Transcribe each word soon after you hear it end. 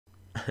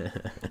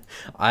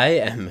I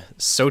am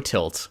so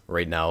tilt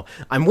right now.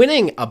 I'm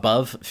winning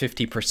above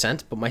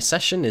 50%, but my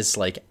session is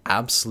like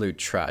absolute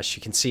trash.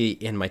 You can see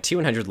in my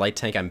T100 light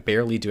tank, I'm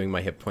barely doing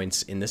my hit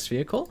points in this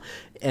vehicle.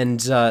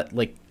 And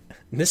like,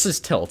 this is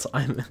tilt.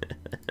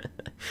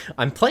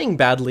 I'm playing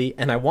badly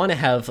and I want to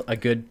have a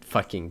good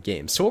fucking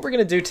game. So what we're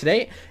going to do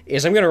today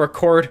is I'm going to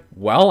record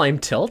while I'm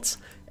tilt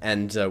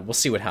and we'll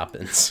see what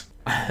happens.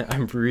 I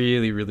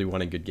really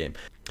want a good game.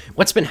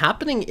 What's been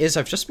happening is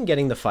I've just been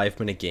getting the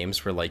 5-minute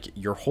games where like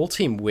your whole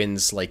team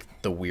wins like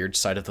the weird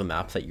side of the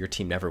map that your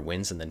team never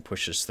wins and then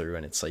pushes through,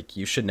 and it's like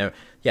you should know.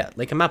 Yeah,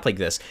 like a map like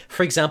this.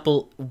 For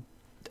example,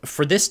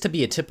 for this to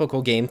be a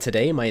typical game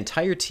today, my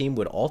entire team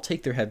would all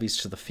take their heavies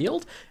to the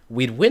field.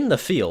 We'd win the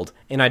field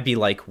and I'd be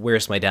like,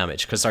 where's my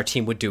damage? Because our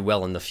team would do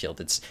well in the field.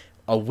 It's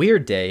a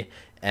weird day.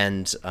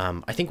 And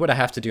I think what I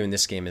have to do in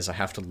this game is I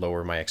have to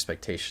lower my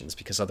expectations,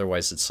 because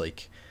otherwise it's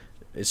like,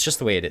 it's just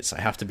the way it is. I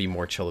have to be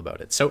more chill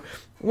about it. So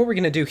what we're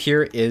going to do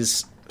here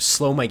is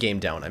slow my game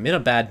down. I'm in a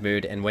bad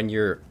mood, and when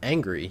you're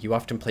angry, you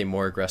often play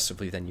more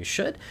aggressively than you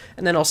should.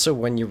 And then also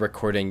when you're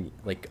recording,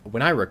 like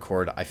when I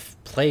record, I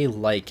play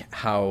like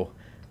how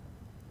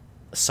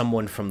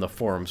someone from the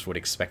forums would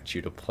expect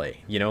you to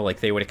play. You know,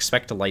 like they would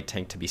expect a light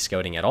tank to be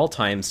scouting at all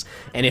times,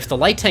 and if the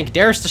light tank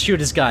dares to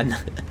shoot his gun,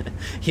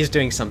 he's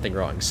doing something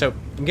wrong. So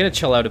I'm going to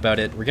chill out about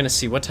it. We're going to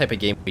see what type of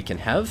game we can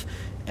have,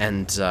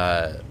 and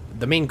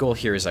the main goal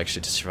here is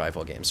actually to survive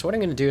all games. So what I'm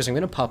going to do is I'm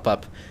going to pop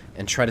up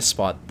and try to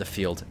spot the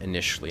field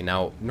initially.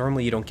 Now,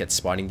 normally you don't get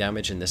spotting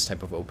damage in this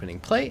type of opening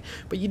play,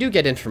 but you do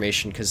get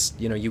information because,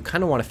 you know, you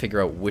kind of want to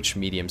figure out which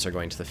mediums are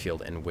going to the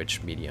field and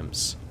which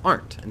mediums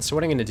aren't. And so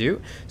what I'm going to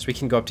do is we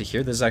can go up to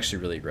here. This is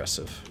actually really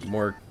aggressive.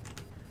 More...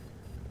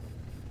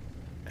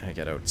 I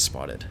get out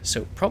spotted.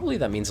 So probably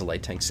that means a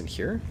light tank's in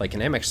here. Like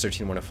an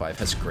MX-13105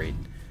 has great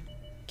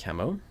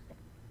camo.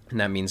 And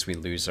that means we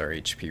lose our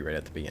HP right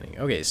at the beginning.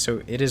 Okay,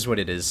 so it is what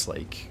it is.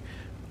 Like,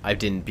 I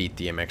didn't beat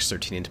the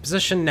MX-13 into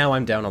position. Now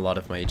I'm down a lot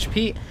of my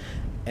HP.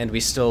 And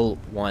we still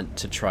want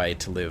to try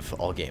to live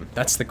all game.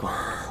 That's the goal.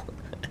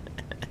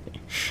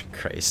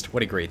 Christ,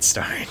 what a great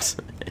start.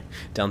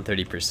 Down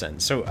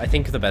 30%. So I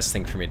think the best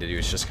thing for me to do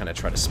is just kind of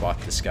try to spot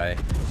this guy.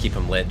 Keep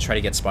him lit. Try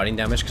to get spotting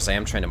damage, because I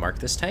am trying to mark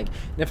this tank.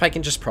 And if I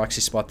can just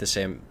proxy spot this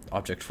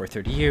object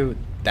 430U,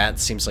 that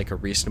seems like a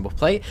reasonable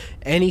play.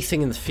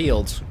 Anything in the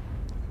field,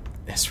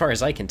 as far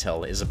as I can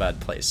tell, is a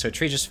bad place. So a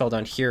tree just fell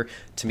down here.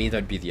 To me, that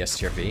would be the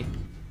STRV.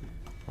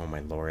 Oh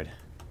my lord.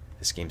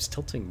 This game's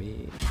tilting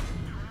me.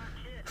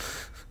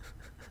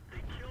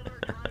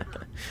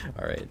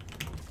 Alright.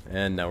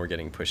 And now we're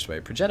getting pushed by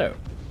a Progetto.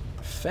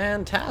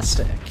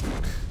 Fantastic.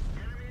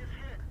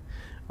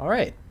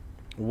 Alright.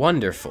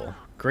 Wonderful.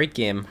 Great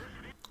game.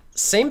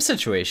 Same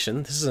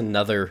situation. This is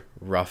another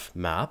rough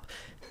map.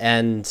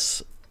 And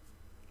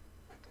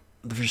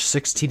there's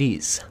 6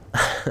 TDs.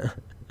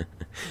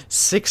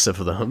 6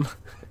 of them,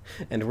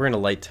 and we're in a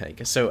light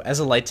tank. So as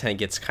a light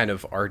tank, it's kind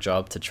of our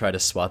job to try to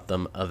spot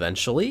them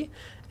eventually,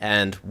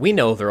 and we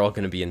know they're all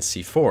going to be in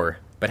C4,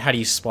 but how do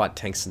you spot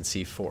tanks in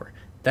C4?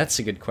 That's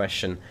a good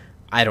question.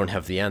 I don't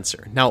have the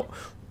answer. Now,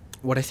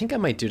 what I think I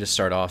might do to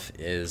start off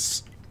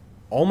is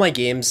all my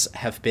games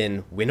have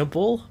been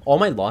winnable, all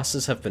my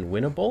losses have been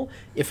winnable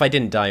if I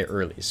didn't die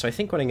early. So I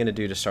think what I'm going to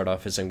do to start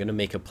off is I'm going to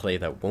make a play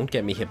that won't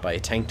get me hit by a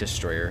tank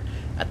destroyer.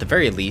 At the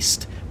very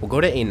least, we'll go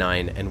to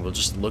A9 and we'll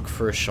just look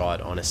for a shot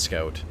on a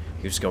scout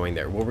who's going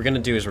there. What we're going to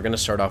do is we're going to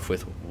start off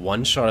with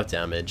 1 shot of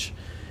damage,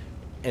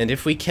 and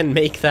if we can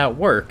make that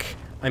work,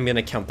 I'm going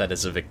to count that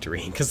as a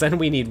victory, because then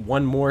we need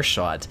 1 more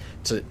shot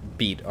to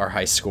beat our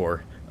high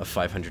score of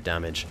 500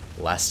 damage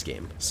last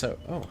game. So,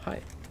 oh,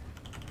 hi.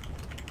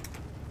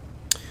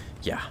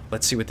 Yeah,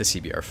 let's see what this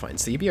EBR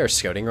finds. The EBR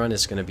scouting run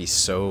is going to be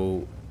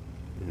so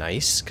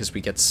nice because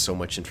we get so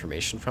much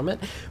information from it.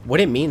 What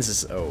it means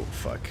is... Oh,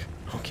 fuck.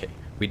 Okay,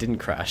 we didn't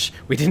crash.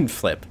 We didn't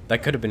flip.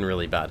 That could have been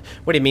really bad.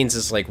 What it means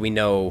is, like, we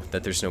know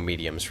that there's no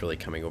mediums really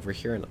coming over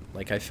here, and,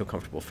 like, I feel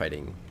comfortable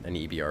fighting an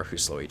EBR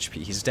who's low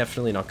HP. He's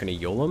definitely not going to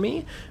YOLO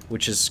me,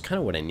 which is kind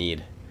of what I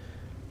need.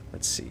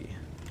 Let's see.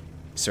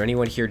 Is there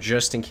anyone here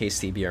just in case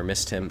the EBR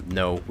missed him?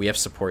 No, we have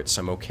support,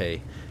 so I'm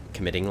okay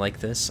committing like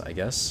this, I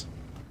guess.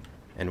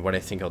 And what I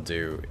think I'll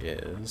do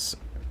is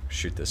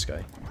shoot this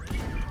guy.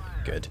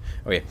 Good.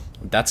 Okay,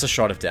 that's a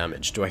shot of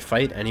damage. Do I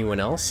fight anyone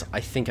else? I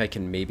think I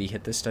can maybe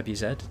hit this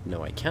WZ.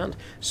 No, I can't.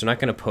 So I'm not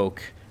going to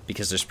poke,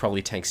 because there's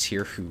probably tanks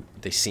here who,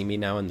 they see me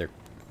now and they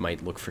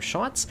might look for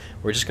shots.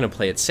 We're just going to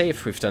play it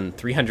safe. We've done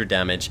 300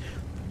 damage.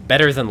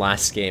 Better than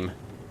last game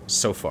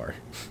so far.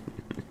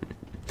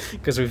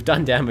 Because we've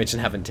done damage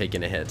and haven't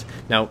taken a hit.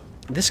 Now,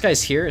 this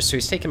guy's here, so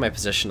he's taking my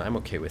position. I'm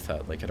okay with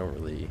that. Like, I don't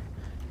really...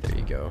 There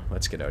you go.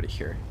 Let's get out of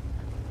here.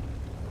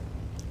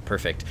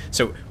 Perfect.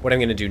 So what I'm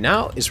going to do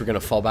now is we're going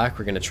to fall back.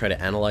 We're going to try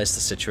to analyze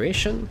the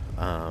situation.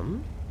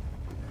 An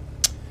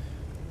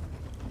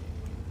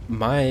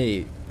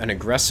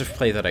aggressive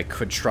play that I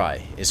could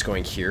try is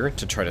going here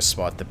to try to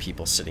spot the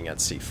people sitting at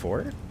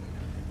C4.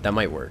 That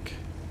might work.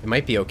 It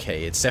might be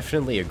okay. It's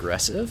definitely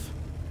aggressive,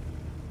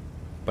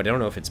 but I don't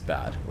know if it's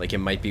bad. Like, it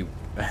might be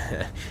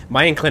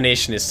my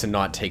inclination is to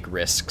not take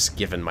risks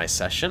given my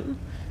session.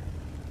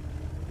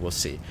 We'll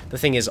see. The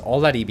thing is, all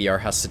that EBR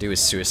has to do is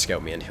Sua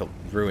Scout me and he'll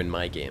ruin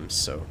my games,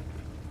 so...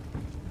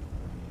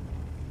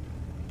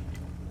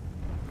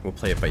 we'll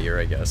play it by ear,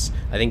 I guess.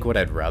 I think what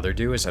I'd rather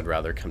do is I'd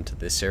rather come to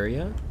this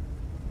area.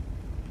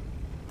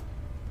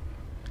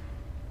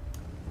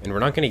 And we're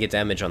not going to get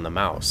damage on the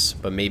mouse,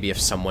 but maybe if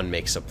someone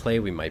makes a play,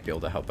 we might be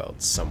able to help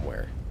out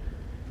somewhere.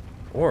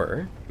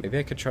 Or, maybe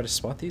I could try to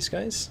spot these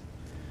guys?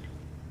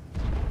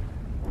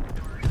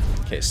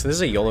 Okay, so this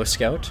is a YOLO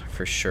Scout,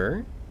 for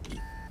sure.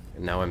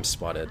 And now I'm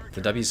spotted.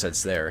 The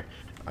WZ's there.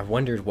 I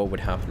wondered what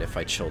would happen if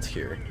I chilled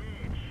here.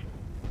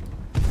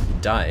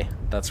 Die.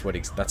 That's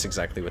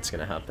exactly what's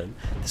gonna happen.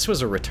 This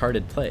was a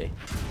retarded play.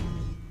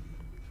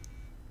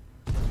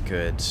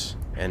 Good.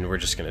 And we're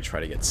just gonna try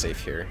to get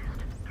safe here.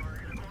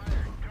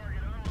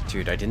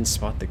 Dude, I didn't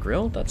spot the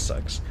grill? That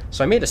sucks.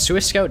 So I made a Sua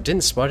Scout,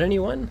 didn't spot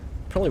anyone?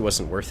 Probably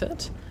wasn't worth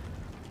it.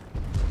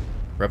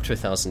 We're up to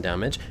 1,000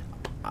 damage.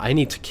 I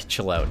need to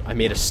chill out. I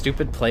made a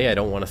stupid play. I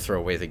don't want to throw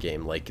away the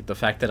game. Like, the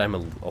fact that I'm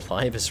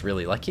alive is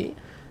really lucky.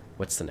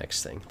 What's the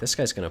next thing? This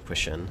guy's gonna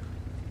push in.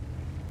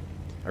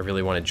 I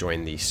really want to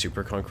join the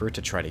Super Conqueror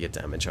to try to get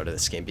damage out of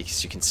this game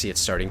because you can see it's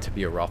starting to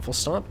be a raffle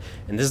stomp.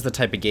 And this is the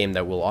type of game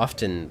that will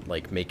often,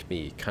 like, make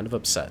me kind of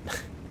upset.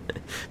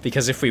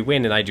 Because if we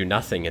win and I do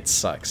nothing, it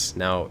sucks.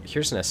 Now,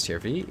 here's an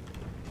STRV.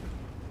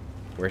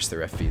 Where's their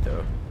FV,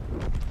 though?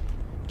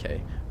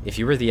 Okay. If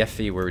you were the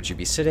FV, where would you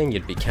be sitting?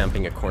 You'd be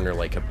camping a corner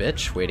like a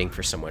bitch, waiting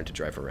for someone to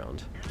drive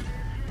around.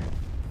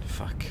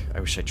 Fuck. I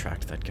wish I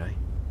tracked that guy.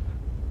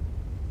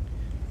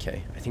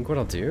 Okay. I think what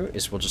I'll do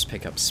is we'll just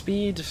pick up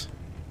speed,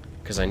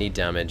 because I need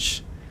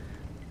damage.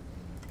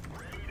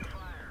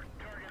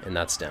 And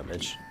that's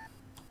damage.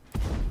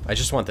 I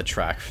just want the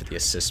track for the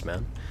assist,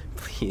 man.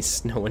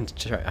 Please, no one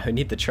I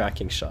need the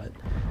tracking shot.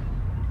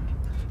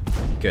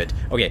 Good.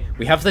 Okay,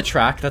 we have the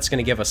track. That's going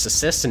to give us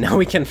assist, and now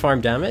we can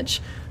farm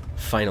damage.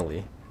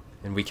 Finally.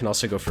 And we can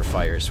also go for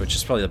fires, which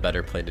is probably the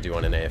better play to do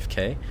on an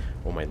AFK.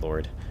 Oh my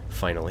lord.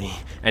 Finally.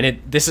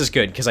 And this is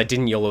good, because I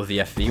didn't YOLO the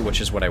FV, which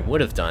is what I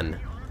would have done.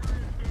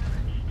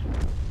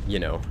 You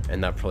know,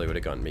 and that probably would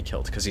have gotten me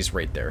killed, because he's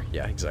right there.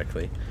 Yeah,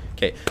 exactly.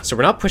 Okay, so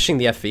we're not pushing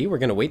the FV. We're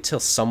going to wait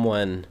till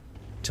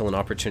an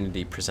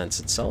opportunity presents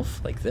itself,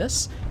 like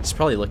this. He's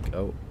probably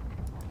oh.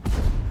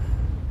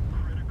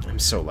 I'm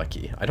so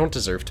lucky. I don't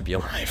deserve to be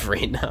alive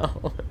right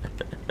now.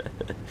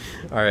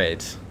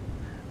 Alright.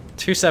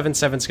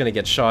 277's gonna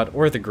get shot,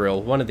 or the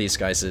grill. One of these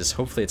guys is.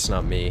 Hopefully it's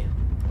not me.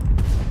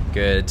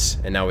 Good.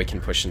 And now we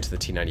can push into the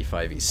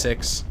T95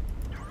 E6.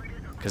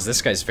 Because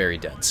this guy's very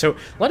dead. So, a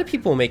lot of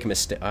people make a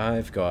mistake.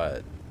 I've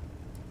got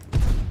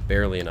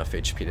barely enough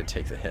HP to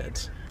take the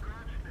hit.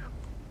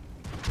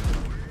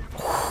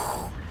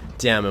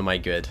 Damn, am I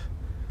good.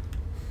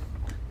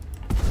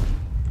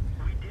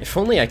 If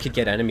only I could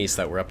get enemies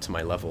that were up to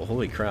my level.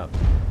 Holy crap.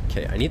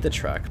 Okay, I need the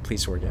track.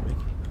 Please wargaming.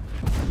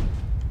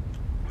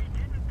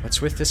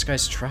 What's with this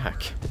guy's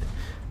track?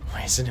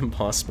 Why is it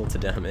impossible to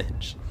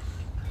damage?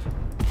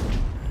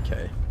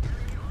 Okay.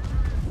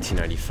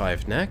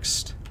 T95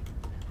 next.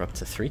 We're up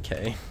to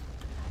 3k.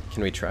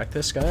 Can we track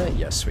this guy?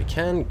 Yes, we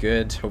can.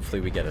 Good.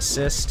 Hopefully we get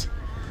assist.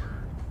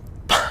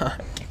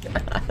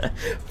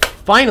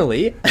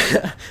 Finally,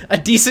 a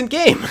decent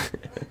game.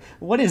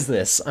 What is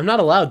this? I'm not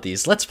allowed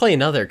these. Let's play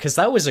another, because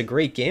that was a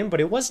great game, but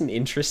it wasn't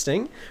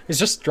interesting. It was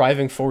just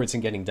driving forwards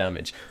and getting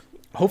damage.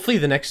 Hopefully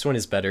the next one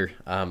is better.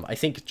 I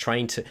think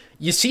trying to...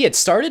 You see, it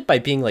started by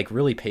being, like,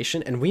 really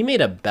patient, and we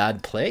made a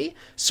bad play,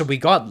 so we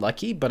got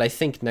lucky, but I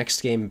think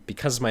next game,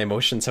 because my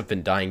emotions have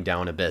been dying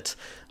down a bit,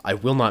 I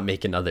will not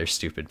make another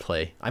stupid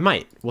play. I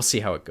might. We'll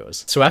see how it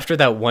goes. So after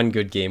that one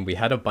good game, we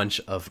had a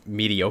bunch of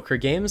mediocre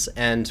games,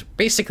 and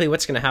basically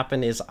what's going to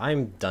happen is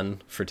I'm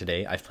done for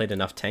today. I've played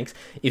enough tanks.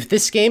 If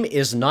this game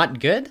is not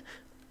good,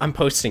 I'm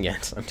posting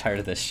it. I'm tired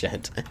of this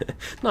shit.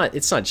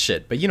 It's not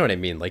shit, but you know what I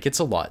mean. Like, it's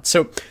a lot.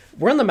 So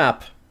we're on the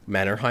map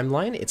Mannerheim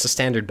line. It's a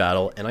standard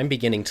battle, and I'm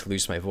beginning to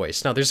lose my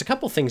voice. Now, there's a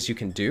couple things you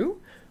can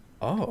do.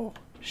 Oh,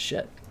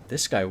 shit.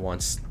 This guy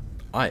wants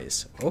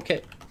eyes.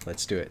 Okay,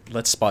 let's do it.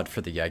 Let's spot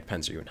for the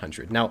Jagdpanzer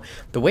 100. Now,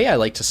 the way I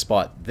like to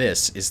spot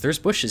this is there's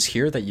bushes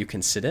here that you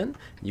can sit in.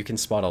 You can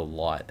spot a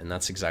lot, and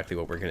that's exactly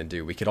what we're going to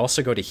do. We could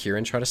also go to here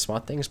and try to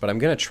spot things, but I'm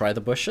going to try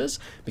the bushes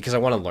because I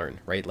want to learn,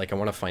 right? Like, I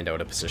want to find out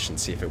a position,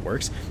 see if it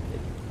works.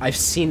 I've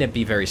seen it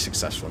be very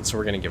successful, and so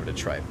we're going to give it a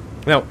try.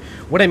 Now,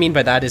 what I mean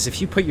by that is if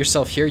you put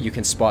yourself here, you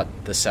can spot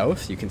the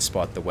south, you can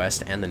spot the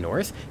west and the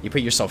north. You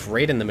put yourself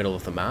right in the middle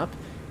of the map,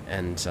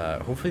 and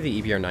hopefully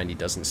the EBR-90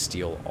 doesn't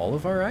steal all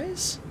of our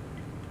eyes.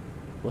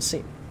 We'll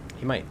see.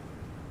 He might.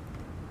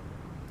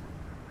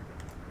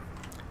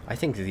 I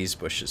think these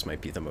bushes might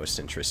be the most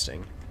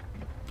interesting.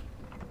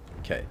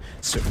 Okay,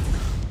 so...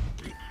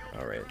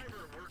 Alright.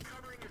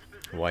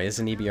 Why is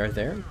an EBR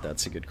there?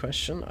 That's a good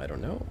question. I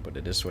don't know, but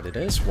it is what it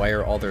is. Why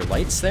are all their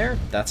lights there?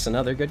 That's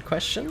another good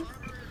question.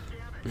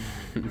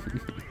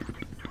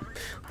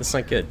 That's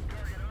not good.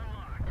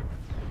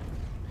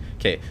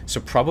 Okay, so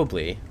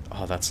probably...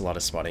 Oh, that's a lot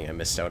of spotting I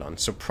missed out on.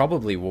 So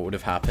probably what would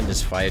have happened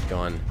is if I had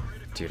gone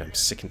Dude, I'm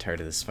sick and tired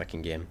of this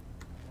fucking game.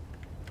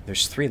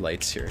 There's 3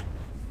 lights here.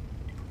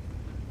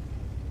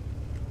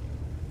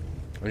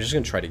 I'm just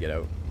gonna try to get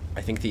out.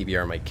 I think the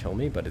EBR might kill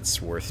me, but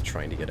it's worth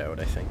trying to get out,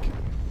 I think.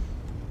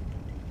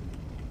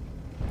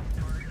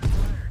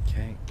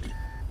 Okay.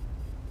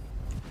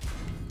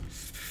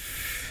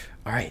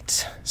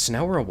 Alright, so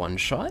now we're a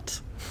one-shot.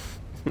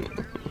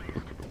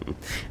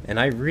 And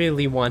I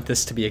really want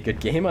this to be a good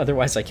game,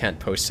 otherwise I can't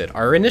post it.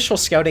 Our initial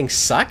scouting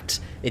sucked,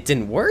 it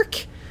didn't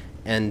work,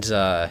 and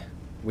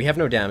we have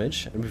no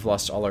damage, and we've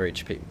lost all our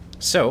HP.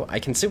 So, I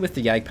can sit with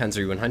the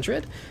Jagdpanzer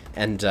 100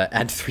 and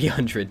add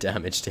 300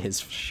 damage to his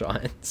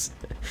shots,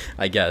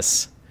 I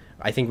guess.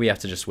 I think we have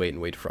to just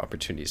wait for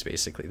opportunities,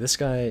 basically. This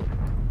guy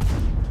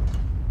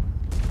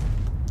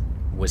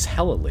was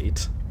hella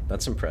late.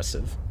 That's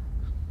impressive.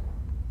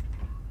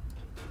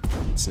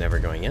 It's never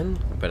going in,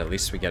 but at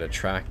least we get a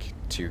track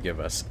to give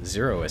us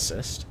 0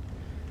 assist.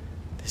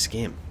 This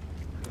game,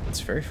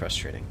 it's very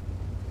frustrating.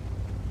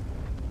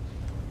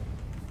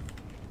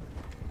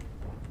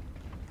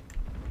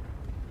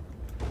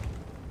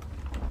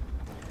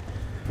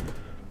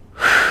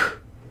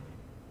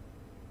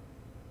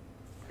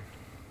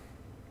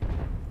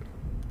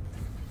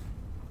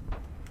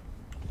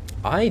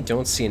 I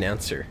don't see an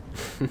answer.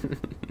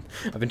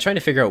 I've been trying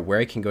to figure out where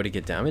I can go to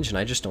get damage, and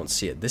I just don't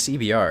see it. This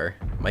EBR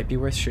might be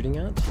worth shooting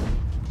at,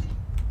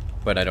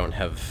 but I don't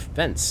have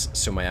vents,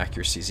 so my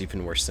accuracy is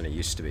even worse than it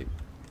used to be.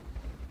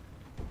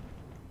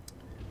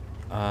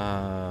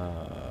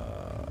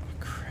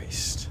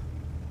 Christ.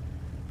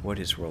 What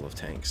is World of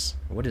Tanks?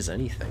 What is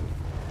anything?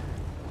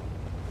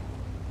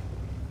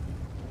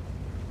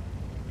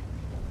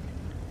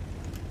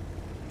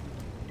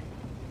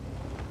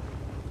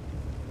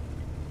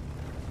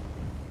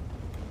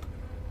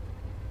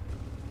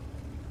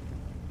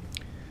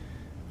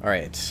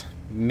 Alright,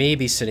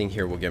 maybe sitting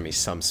here will give me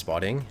some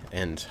spotting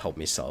and help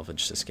me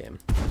salvage this game.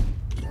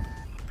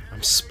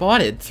 I'm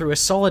spotted through a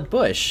solid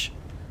bush!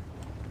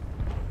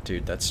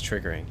 Dude, that's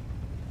triggering.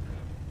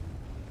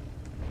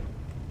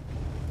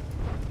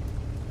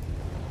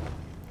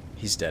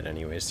 He's dead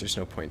anyways, there's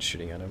no point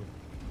shooting at him.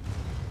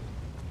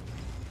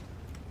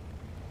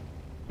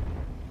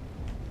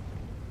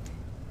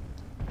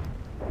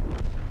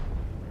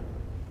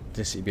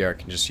 This EBR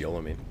can just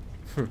YOLO me.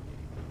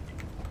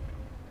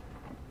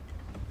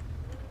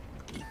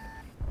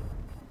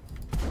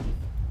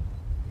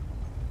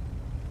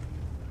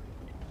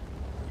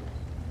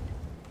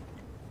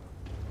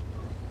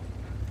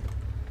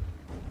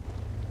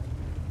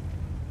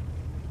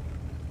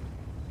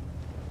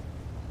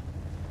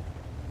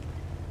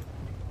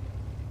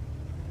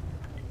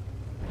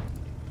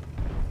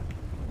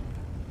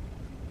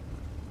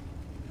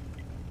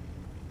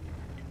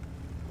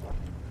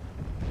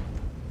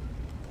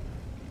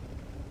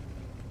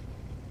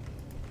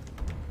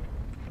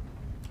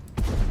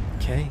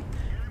 Okay,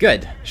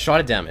 good.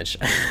 Shot of damage.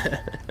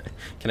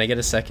 Can I get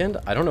a second?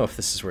 I don't know if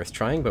this is worth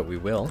trying, but we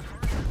will.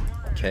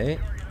 Okay.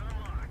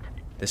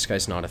 This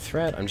guy's not a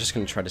threat. I'm just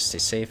going to try to stay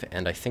safe,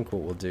 and I think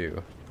what we'll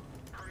do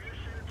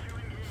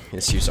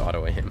is use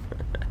auto aim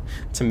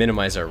to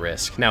minimize our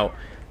risk. Now,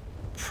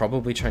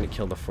 probably trying to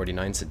kill the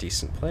 49 is a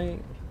decent play.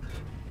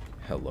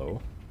 Hello.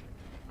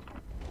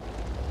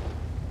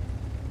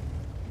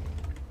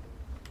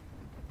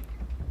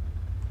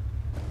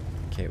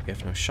 Okay, we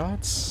have no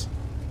shots.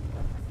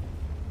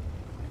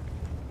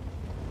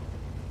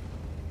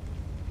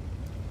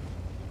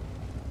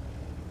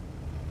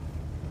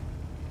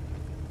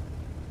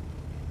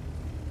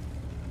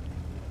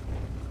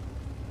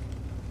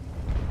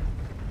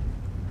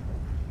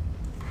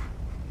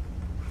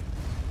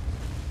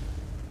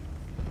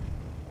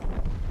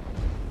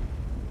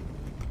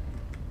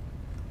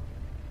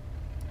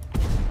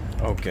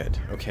 Oh, good.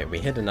 Okay, we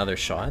hit another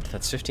shot.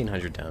 That's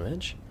 1500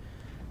 damage.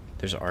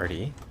 There's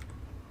Artie.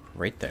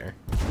 Right there.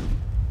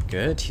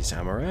 Good, he's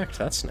ammo-racked.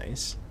 That's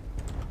nice.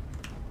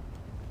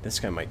 This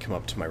guy might come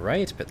up to my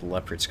right, but the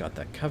Leopard's got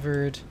that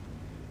covered.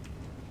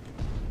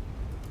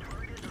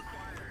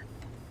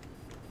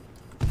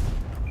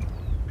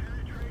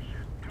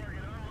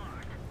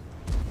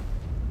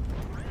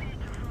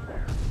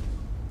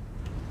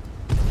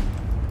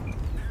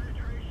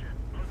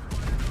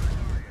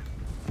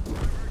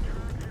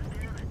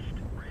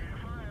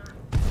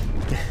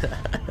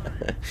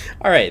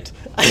 Alright,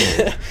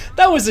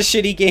 that was a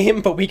shitty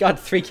game, but we got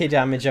 3k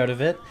damage out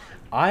of it.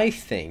 I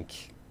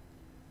think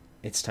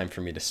it's time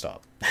for me to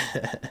stop.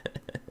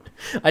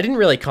 I didn't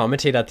really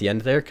commentate at the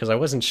end there, because I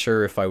wasn't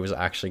sure if I was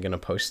actually going to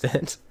post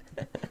it.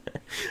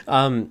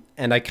 And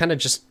I kind of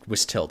just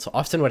was tilt.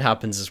 Often what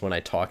happens is when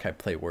I talk, I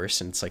play worse,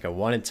 and it's like I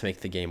wanted to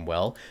make the game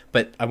well,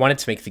 but I wanted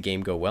to make the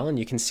game go well, and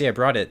you can see I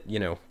brought it, you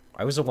know,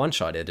 I was a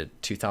one-shot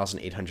at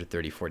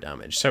 2,834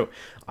 damage. So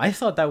I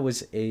thought that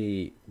was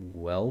a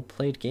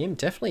well-played game.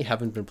 Definitely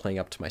haven't been playing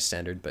up to my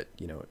standard, but,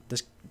 you know,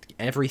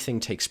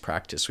 everything takes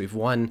practice. We've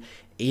won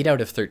 8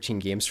 out of 13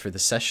 games for the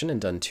session and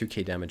done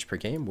 2k damage per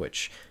game,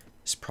 which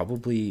is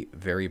probably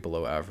very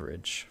below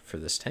average for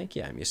this tank.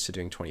 Yeah, I'm used to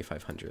doing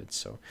 2,500,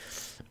 so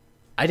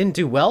I didn't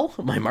do well.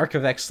 My mark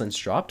of excellence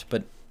dropped,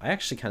 but I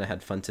actually kind of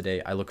had fun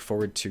today. I look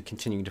forward to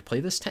continuing to play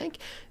this tank,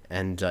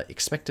 and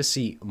expect to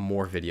see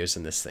more videos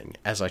in this thing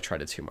as I try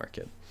to 2-mark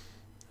it.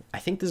 I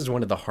think this is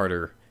one of the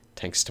harder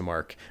tanks to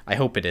mark. I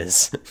hope it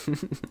is.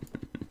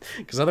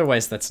 Because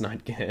otherwise that's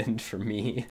not good for me.